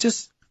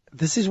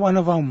this is one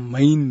of our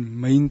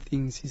main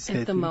things is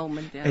At the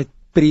moment, at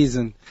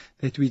present,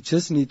 that we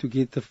just need to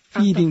get the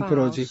feeding our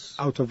project house.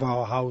 out of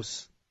our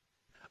house.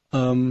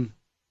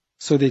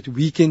 So that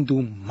we can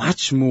do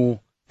much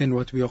more than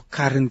what we are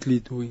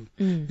currently doing.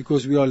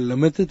 Because we are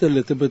limited a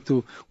little bit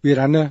to, we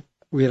run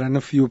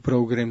a few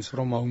programs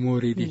from home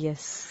already.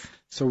 Yes.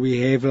 So we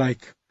have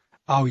like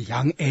our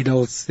young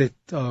adults that,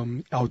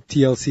 our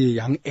TLC,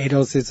 young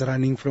adults that's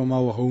running from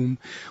our home.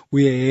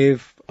 We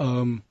have,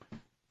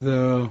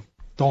 the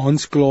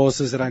dance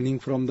classes running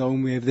from the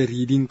home. We have the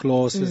reading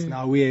classes.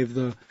 Now we have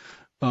the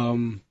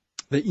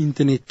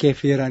internet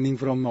cafe running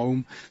from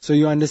home. So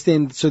you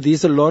understand, so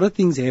there's a lot of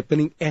things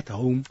happening at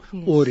home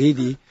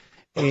already.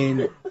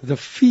 And the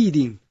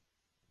feeding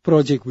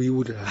project, we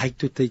would like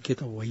to take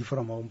it away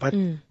from home. But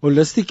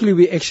holistically,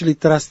 we actually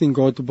trust in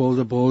God to build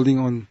a building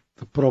on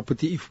the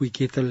property if we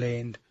get the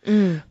land.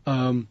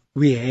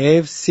 We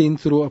have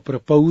sent through a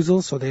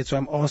proposal, so that's why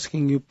I'm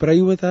asking you,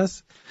 pray with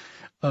us.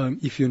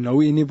 If you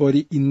know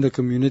anybody in the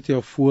community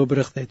of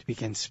Voorbrug that we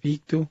can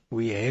speak to,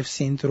 we have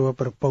sent through a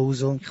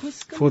proposal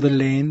for the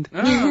land.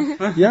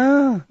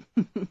 Yeah.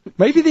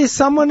 Maybe there's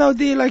someone out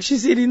there, like she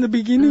said in the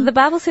beginning. The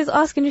Bible says,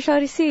 ask and you shall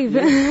receive.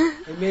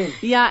 Amen.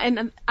 Yeah,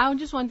 and I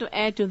just want to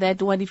add to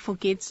that what it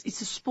forgets.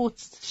 It's a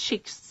sports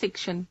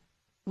section.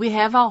 we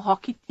have our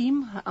hockey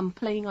team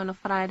playing on a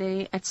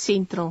Friday at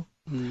Central.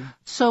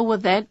 So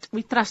with that,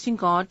 we trusting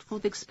God for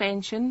the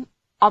expansion,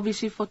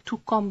 obviously for 2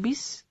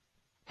 combis.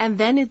 And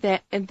then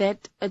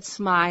it's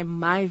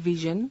my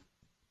vision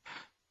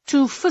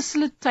to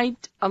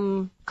facilitate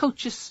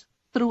coaches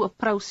through a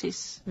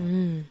process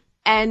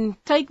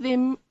and take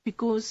them,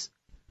 because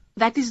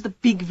that is the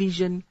big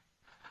vision.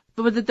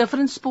 But with the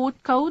different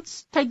sport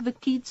codes, take the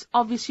kids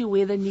obviously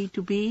where they need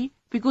to be,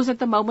 because at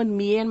the moment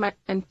me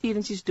and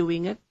Terrence is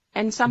doing it,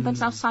 and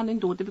sometimes our son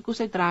and daughter, because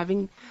they're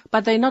driving,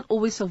 but they're not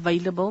always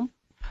available.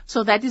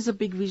 So that is a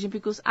big vision,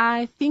 because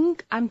I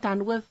think I'm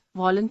done with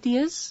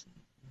volunteers.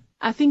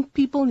 I think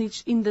people need,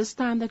 in this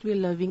time that we're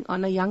living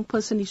on, a young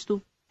person needs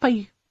to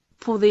pay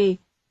for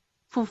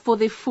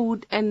their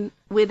food and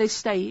where they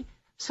stay.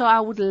 So I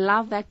would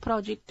love that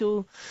project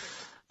to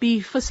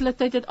be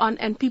facilitated on,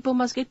 and people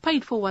must get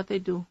paid for what they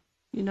do,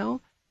 you know.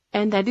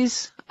 And that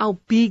is our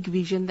big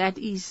vision. That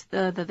is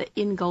the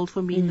end goal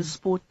for me in the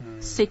sport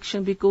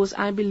section, because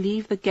I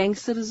believe the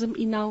gangsterism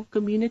in our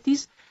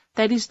communities,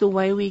 that is the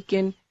way we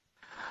can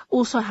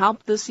also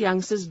help these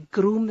youngsters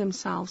groom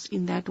themselves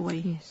in that way.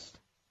 Yes.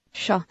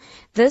 Sure.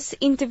 This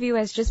interview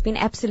has just been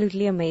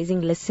absolutely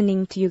amazing,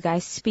 listening to you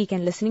guys speak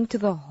and listening to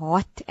the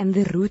heart and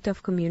the root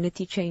of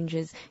community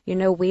changes, you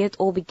know, where it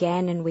all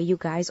began and where you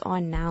guys are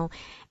now,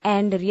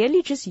 and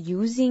really just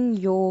using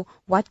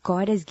what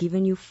God has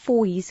given you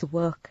for His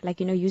work, like,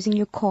 you know, using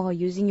your car,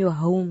 using your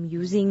home,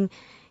 using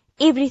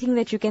everything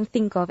that you can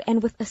think of,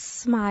 and with a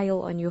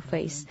smile on your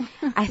face.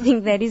 I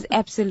think that is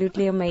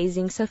absolutely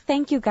amazing. So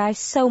thank you guys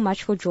so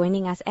much for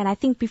joining us. And I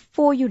think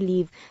before you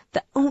leave,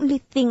 the only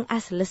thing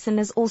us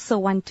listeners also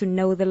want to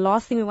know, the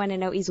last thing we want to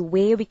know, is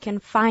where we can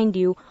find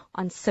you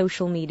on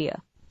social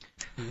media.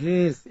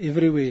 Yes,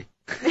 everywhere.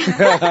 We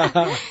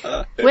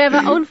have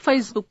our own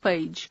Facebook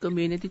page,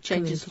 Community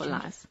Changes for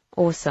Life.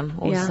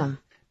 Awesome.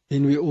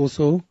 Then we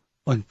also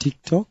on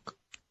TikTok.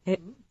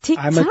 TikTok?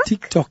 I'm a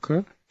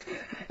TikToker.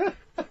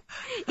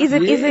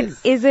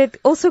 Is it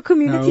also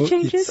community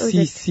changes?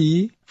 It's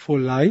CC for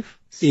Life,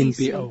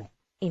 NPO.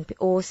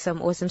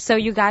 Awesome. So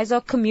you guys are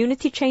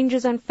Community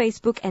Changes on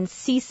Facebook and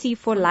CC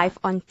for Life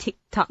on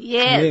TikTok.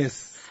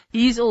 Yes.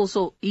 He's a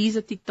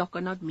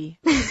TikToker, not me.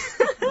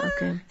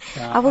 Okay.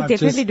 I will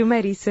definitely do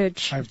my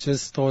research. I've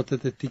just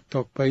started a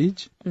TikTok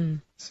page.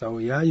 So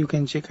yeah, you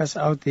can check us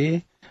out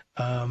there.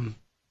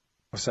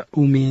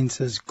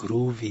 Mense is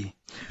groovy.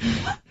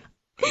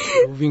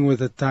 Moving with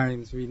the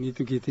times. We need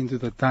to get into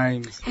the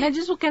times. Can I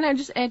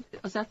just add,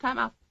 is that time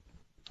up?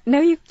 No,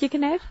 you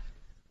can add.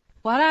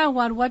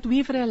 What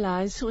we've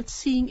realized, so it's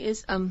seeing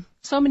is,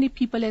 so many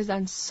people has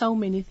done so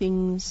many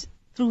things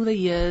through the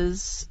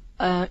years,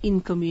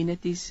 in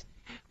communities.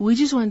 We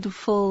just want to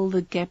fill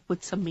the gap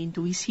with cement.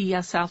 We see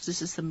ourselves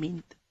as a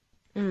cement,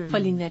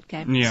 filling that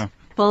gap. Yeah.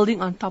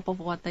 Building on top of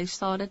what they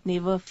started,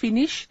 never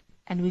finished,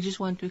 and we just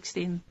want to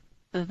extend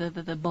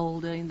the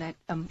boulder in that,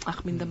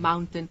 the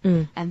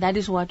mountain. And that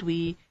is what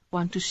we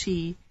want to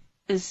see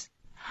is,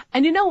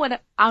 and you know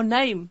what, our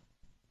name,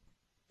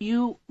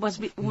 you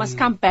must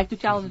come back to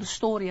tell the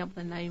story of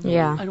the name.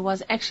 Yeah. It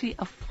was actually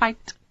a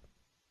fight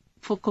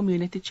for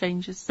community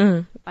changes.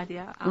 But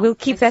yeah, we'll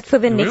keep that for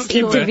the next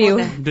interview.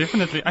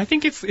 Definitely. I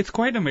think it's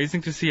quite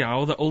amazing to see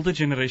how the older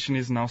generation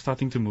is now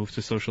starting to move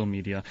to social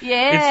media.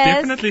 Yes. It's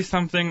definitely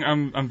something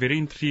I'm very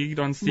intrigued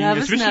on seeing,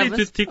 especially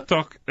to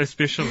TikTok,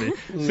 especially.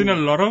 Seeing a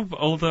lot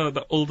of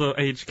the older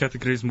age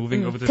categories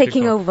moving over to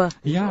taking TikTok. over.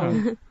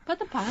 Yeah. But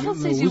the Bible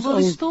says you will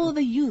restore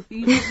the youth.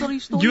 You will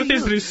restore Youth the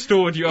is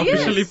restored. You're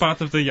officially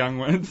part of the young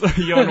ones.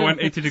 You're on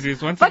 180 degrees.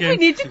 But we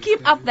need to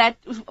keep up that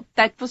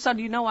facade,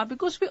 you know why?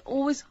 Because we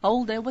always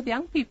hold there with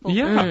young people.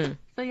 Yeah.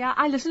 So yeah,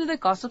 I listen to the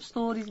gossip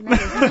stories. And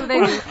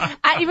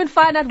I even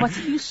find out what's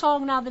a new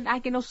song now, then I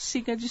can also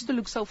sing it just to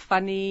look so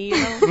funny, you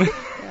know.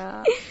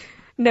 Yeah.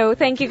 No,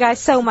 thank you guys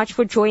so much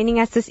for joining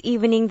us this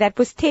evening. That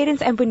was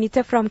Terrence and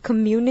Bonita from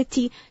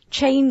Community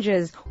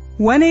Changes.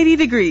 180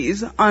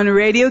 Degrees on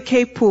Radio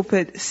Cape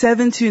Pulpit,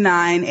 7 to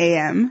 9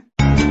 a.m.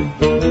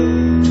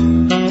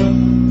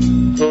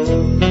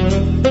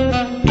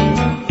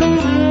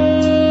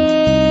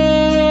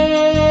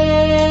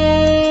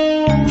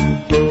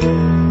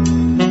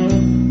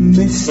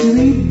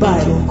 Mystery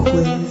Bible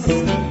Quiz.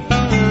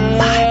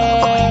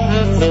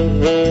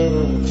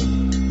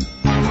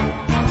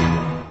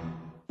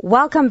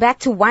 Welcome back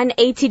to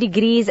 180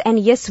 Degrees, and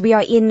yes, we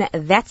are in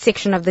that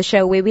section of the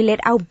show where we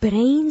let our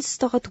brains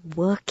start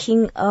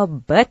working a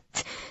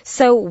bit.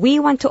 So we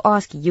want to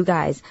ask you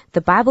guys, the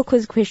Bible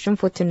quiz question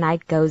for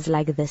tonight goes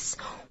like this.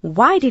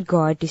 Why did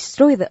God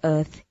destroy the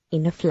earth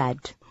in a flood?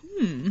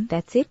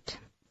 That's it.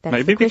 That's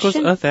Maybe the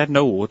question. because Earth had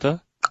no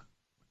water.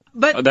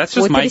 But That's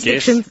just Water my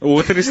restrictions. guess.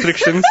 Water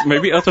restrictions.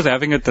 Maybe Earth was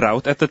having a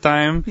drought at the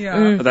time.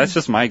 Yeah. But that's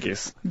just my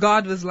guess.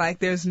 God was like,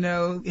 there's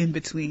no in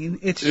between.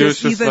 It's It was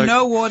just just either like-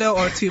 no water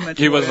or too much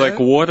He water. was like,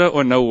 water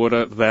or no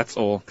water, that's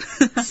all.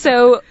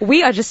 So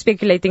we are just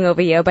speculating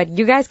over here, but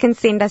you guys can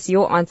send us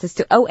your answers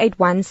to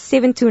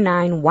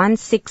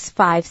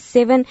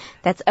 081-729-1657.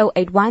 That's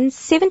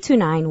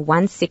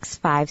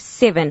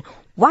 081-729-1657.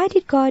 Why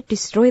did God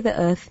destroy the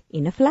earth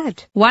in a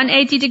flood?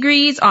 180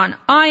 degrees on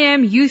I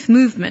Am Youth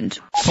Movement.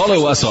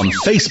 Follow us on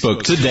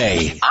Facebook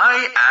today.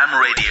 I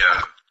Am Radio.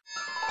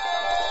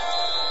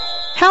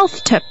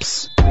 Health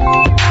tips.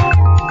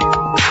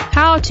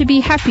 How to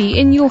be happy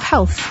in your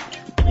health.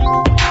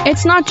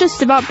 It's not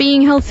just about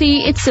being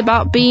healthy, it's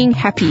about being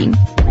happy.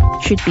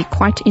 Should be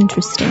quite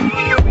interesting.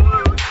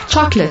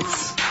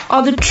 Chocolates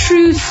are the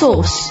true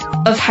source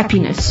of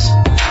happiness.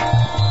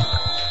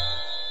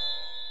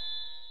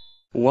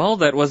 Well,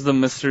 that was the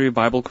mystery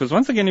Bible quiz.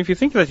 Once again, if you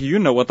think that you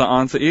know what the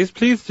answer is,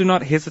 please do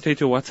not hesitate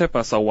to WhatsApp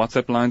us. Our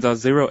WhatsApp lines are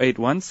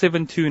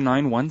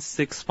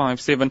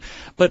 081-729-1657.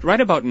 But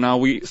right about now,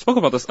 we spoke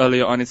about this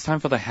earlier on, it's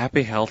time for the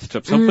happy health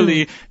tips.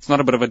 Hopefully, it's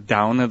not a bit of a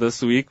downer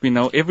this week. We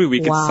know every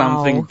week it's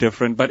something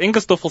different. But Inga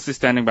Stoffels is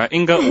standing by.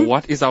 Inga,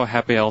 what is our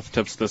happy health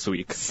tips this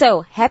week?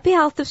 So, happy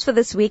health tips for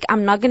this week.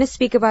 I'm not going to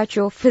speak about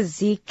your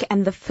physique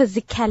and the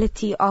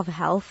physicality of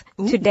health.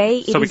 Today,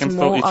 it is so we can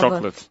still eat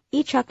chocolate.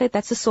 Eat chocolate,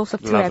 that's the source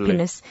of true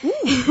happiness.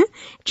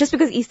 Just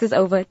because Easter's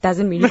over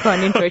doesn't mean you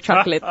can't enjoy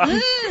chocolate.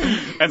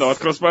 And hot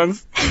cross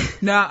buns?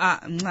 No.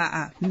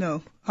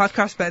 Hot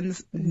cross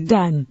buns.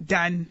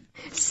 Done.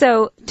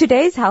 So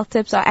today's health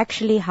tips are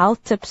actually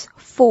health tips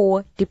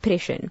for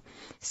depression.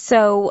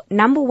 So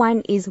number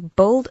 1 is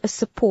build a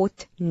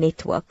support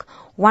network.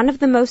 One of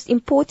the most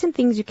important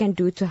things you can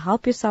do to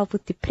help yourself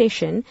with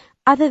depression,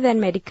 other than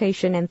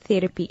medication and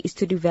therapy, is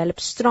to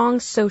develop strong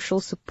social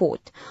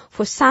support.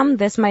 For some,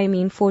 this may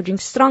mean forging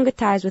stronger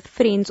ties with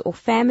friends or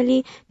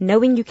family.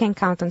 Knowing you can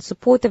count on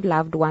supportive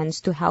loved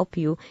ones to help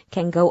you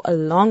can go a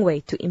long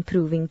way to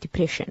improving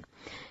depression.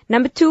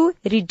 Number 2,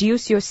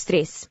 reduce your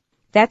stress.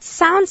 That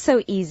sounds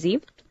so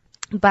easy,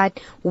 but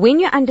when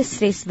you're under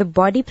stress, the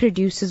body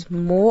produces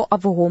more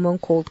of a hormone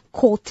called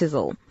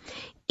cortisol.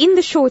 In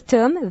the short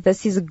term,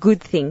 this is a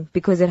good thing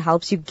because it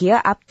helps you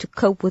gear up to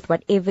cope with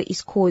whatever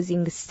is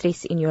causing the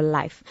stress in your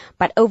life.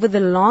 But over the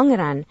long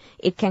run,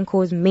 it can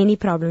cause many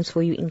problems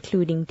for you,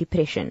 including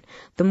depression.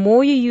 The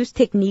more you use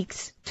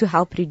techniques to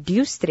help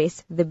reduce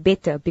stress, the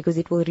better, because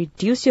it will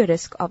reduce your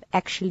risk of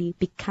actually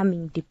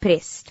becoming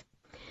depressed.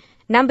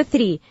 Number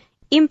 3,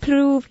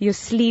 improve your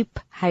sleep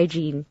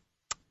hygiene.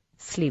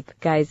 Sleep,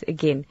 guys,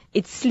 again,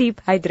 it's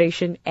sleep,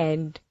 hydration,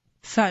 and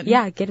sun.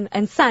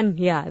 Sun.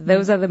 Yeah,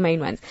 those are the main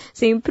ones.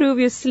 So improve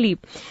your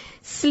sleep.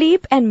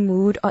 Sleep and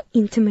mood are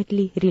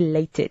intimately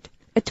related.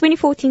 A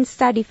 2014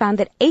 study found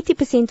that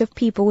 80% of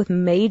people with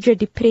major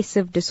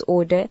depressive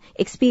disorder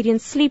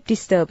experience sleep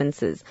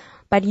disturbances.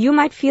 But you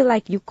might feel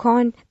like you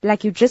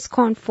just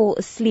can't fall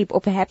asleep,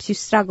 or perhaps you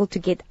struggle to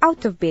get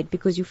out of bed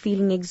because you're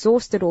feeling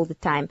exhausted all the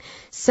time.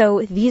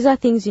 So these are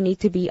things you need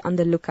to be on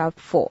the lookout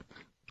for.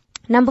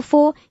 Number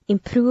 4,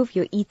 improve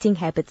your eating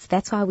habits.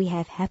 That's why we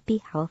have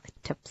happy health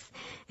tips.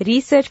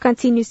 Research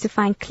continues to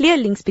find clear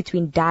links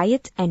between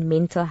diet and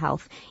mental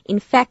health. In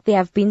fact, there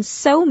have been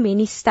so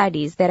many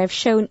studies that have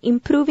shown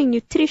improving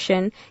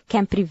nutrition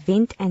can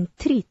prevent and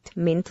treat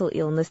mental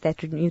illness,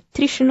 that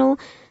nutritional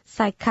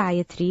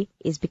psychiatry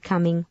is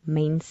becoming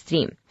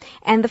mainstream.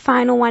 And the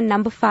final one,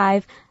 number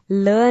 5,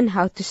 learn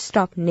how to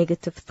stop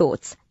negative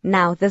thoughts.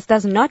 Now, this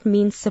does not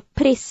mean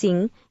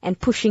suppressing and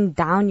pushing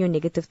down your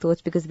negative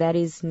thoughts, because that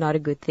is not a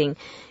good thing.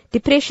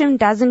 Depression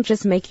doesn't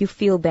just make you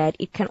feel bad,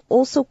 it can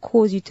also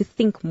cause you to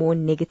think more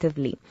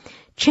negatively.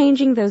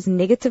 Changing those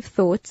negative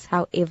thoughts,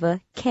 however,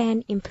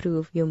 can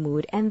improve your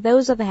mood. And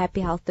those are the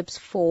happy health tips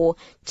for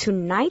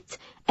tonight.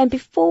 And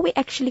before we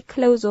actually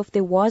close off,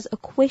 there was a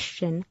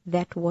question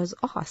that was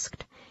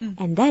asked.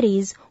 And that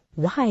is,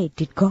 why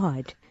did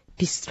God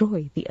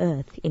destroy the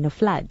earth in a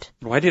flood?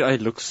 Why did I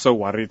look so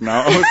worried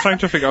now? I was trying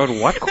to figure out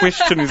what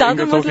question is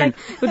Inga talking.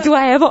 Like, do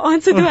I have an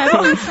answer?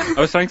 I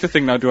was trying to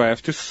think now, do I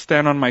have to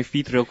stand on my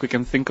feet real quick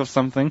and think of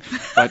something?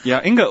 But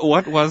yeah, Inga,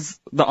 what was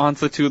the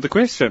answer to the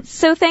question?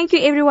 So thank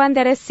you everyone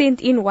that has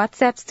sent in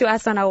WhatsApps to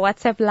us on our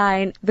WhatsApp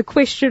line. The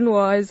question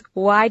was,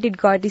 why did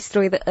God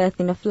destroy the earth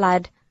in a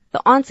flood?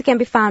 The answer can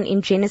be found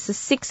in Genesis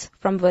 6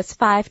 from verse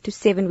 5 to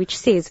 7, which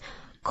says,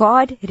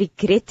 God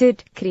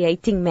regretted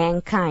creating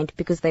mankind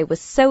because they were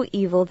so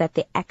evil that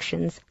their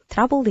actions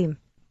troubled him.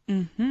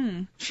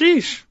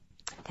 Sheesh.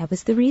 That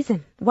was the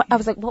reason. I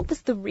was like, what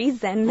was the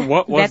reason?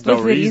 What was the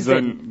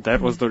reason?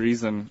 That was the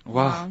reason.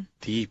 Wow.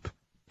 Deep.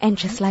 And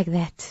just like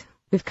that,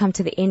 we've come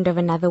to the end of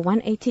another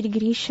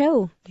 180-degree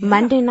show. Yeah.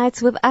 Monday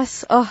nights with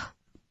us. Oh,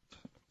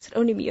 is it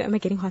only me or am I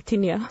getting hot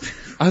in here?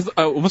 I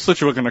almost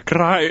thought you were going to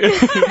cry.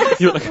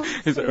 You were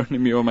like, is it only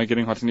me or am I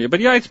getting hot in here?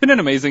 But yeah, it's been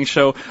an amazing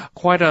show.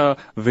 Quite a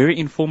very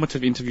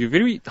informative interview.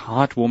 Very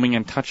heartwarming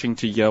and touching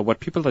to hear what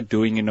people are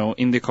doing,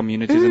 in their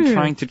communities and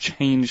trying to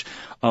change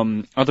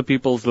other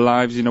people's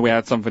lives. We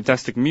had some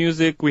fantastic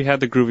music. We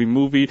had the groovy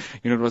movie.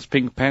 It was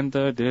Pink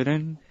Panther.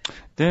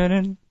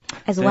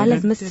 As well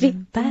as Mystery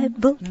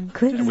Bible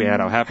Quiz. We had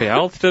our happy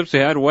health tips. We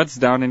had what's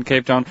down in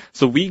Cape Town.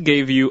 So we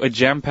gave you a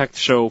jam-packed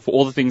show for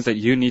all the things that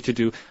you need to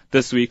do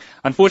this week.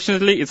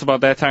 Unfortunately, it's about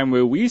that time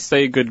where we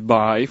say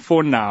goodbye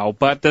for now.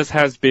 But this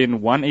has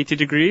been 180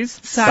 Degrees.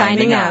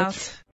 Signing out.